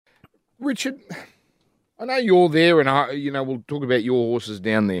Richard, I know you're there, and we'll talk about your horses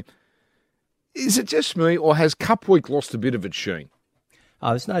down there. Is it just me, or has Cup Week lost a bit of its sheen?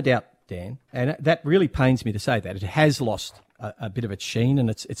 Oh, there's no doubt, Dan, and that really pains me to say that. It has lost a bit of its sheen, and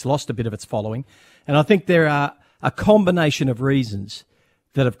it's lost a bit of its following. And I think there are a combination of reasons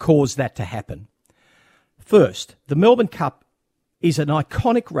that have caused that to happen. First, the Melbourne Cup is an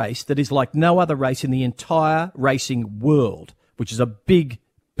iconic race that is like no other race in the entire racing world, which is a big,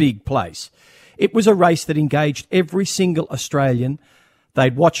 big place. It was a race that engaged every single Australian.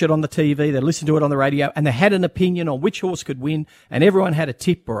 They'd watch it on the TV, they'd listen to it on the radio, and they had an opinion on which horse could win, and everyone had a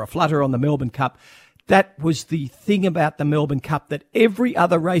tip or a flutter on the Melbourne Cup. That was the thing about the Melbourne Cup that every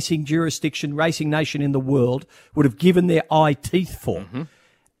other racing jurisdiction, racing nation in the world would have given their eye teeth for. Mm-hmm.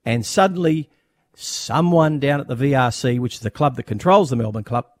 And suddenly, someone down at the VRC, which is the club that controls the Melbourne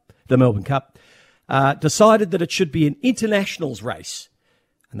Cup, decided that it should be an internationals race.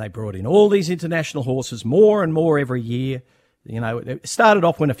 And they brought in all these international horses, more and more every year. It started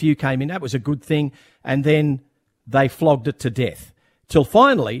off when a few came in. That was a good thing. And then they flogged it to death. Till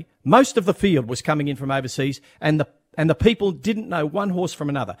finally, most of the field was coming in from overseas, and the people didn't know one horse from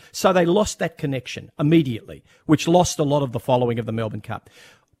another. So they lost that connection immediately, which lost a lot of the following of the Melbourne Cup.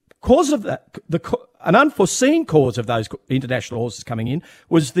 Cause of that, an unforeseen cause of those international horses coming in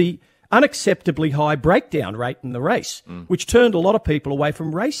was the unacceptably high breakdown rate in the race, which turned a lot of people away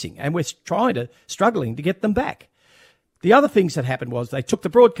from racing, and we're struggling to get them back. The other things that happened was they took the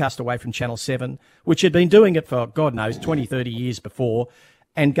broadcast away from Channel 7, which had been doing it for, God knows, 20, 30 years before,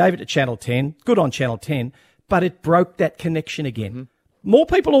 and gave it to Channel 10. Good on Channel 10, but it broke that connection again. Mm-hmm. More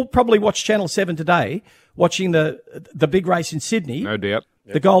people will probably watch Channel 7 today, watching the big race in Sydney, no doubt,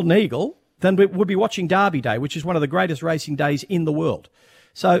 the Golden Eagle, than would be watching Derby Day, which is one of the greatest racing days in the world.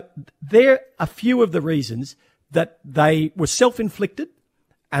 So there are a few of the reasons that they were self-inflicted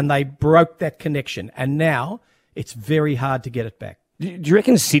and they broke that connection. And now it's very hard to get it back. Do you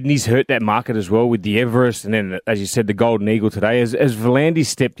reckon Sydney's hurt that market as well with the Everest and then, as you said, the Golden Eagle today? As Volandis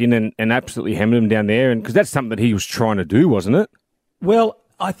stepped in and absolutely hammered him down there, and because that's something that he was trying to do, wasn't it? Well,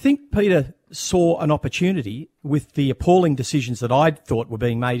 I think Peter saw an opportunity with the appalling decisions that I thought were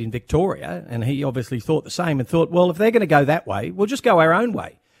being made in Victoria, and he obviously thought the same and thought, well, if they're going to go that way, we'll just go our own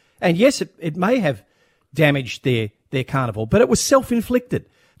way. And yes, it may have damaged their carnival, but it was self-inflicted.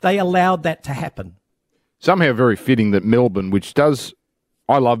 They allowed that to happen. Somehow very fitting that Melbourne, which does,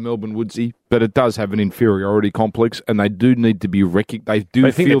 I love Melbourne Woodsy, but it does have an inferiority complex, and they do need to be recognized. They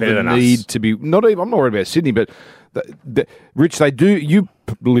do feel the need to be, I'm not worried about Sydney, but Rich, they do, you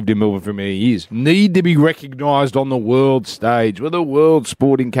lived in Melbourne for many years, need to be recognised on the world stage. We're the world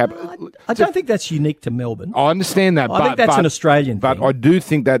sporting capital. I don't think that's unique to Melbourne. I understand that. I think that's an Australian thing. But I do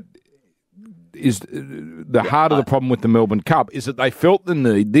think that is the heart of the problem with the Melbourne Cup is that they felt the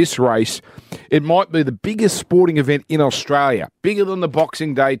need, this race, it might be the biggest sporting event in Australia, bigger than the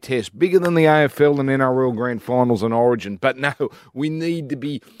Boxing Day Test, bigger than the AFL and NRL Grand Finals and Origin, but no, we need to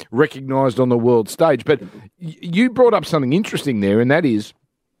be recognised on the world stage. But you brought up something interesting there, and that is,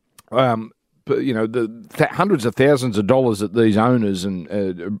 the hundreds of thousands of dollars that these owners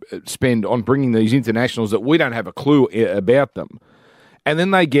spend on bringing these internationals that we don't have a clue about them. And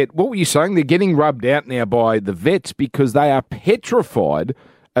then they get, what were you saying? They're getting rubbed out now by the vets because they are petrified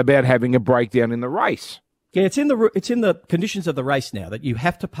about having a breakdown in the race. Yeah, it's in the conditions of the race now that you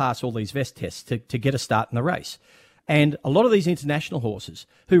have to pass all these vest tests to get a start in the race. And a lot of these international horses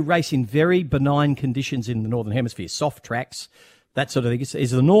who race in very benign conditions in the Northern Hemisphere, soft tracks, that sort of thing,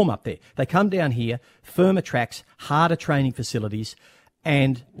 is the norm up there. They come down here, firmer tracks, harder training facilities,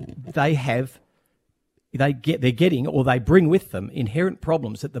 and they bring with them inherent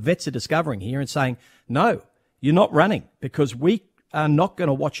problems that the vets are discovering here and saying, no, you're not running because we are not going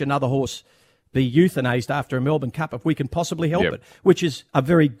to watch another horse be euthanized after a Melbourne Cup if we can possibly help it, which is a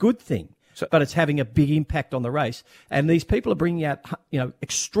very good thing. But it's having a big impact on the race. And these people are bringing out,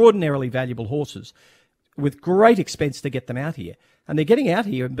 extraordinarily valuable horses with great expense to get them out here. And they're getting out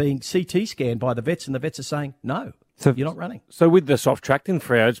here and being CT scanned by the vets, and the vets are saying, no, you're not running. So with the soft track in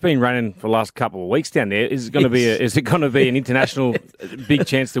Freo, it's been running for the last couple of weeks down there. Is it going to be an international big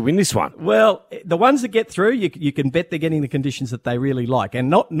chance to win this one? Well, the ones that get through, you can bet they're getting the conditions that they really like. And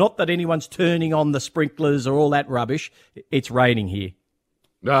not that anyone's turning on the sprinklers or all that rubbish. It's raining here.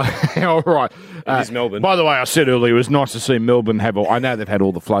 All right. It is Melbourne. By the way, I said earlier, it was nice to see Melbourne I know they've had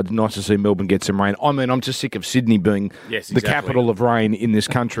all the floods. Nice to see Melbourne get some rain. I mean, I'm just sick of Sydney being the capital of rain in this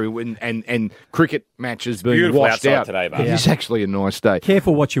country and cricket matches being beautiful washed out today, It is actually a nice day.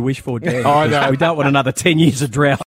 Careful what you wish for, Dan. I know. We don't want another 10 years of drought.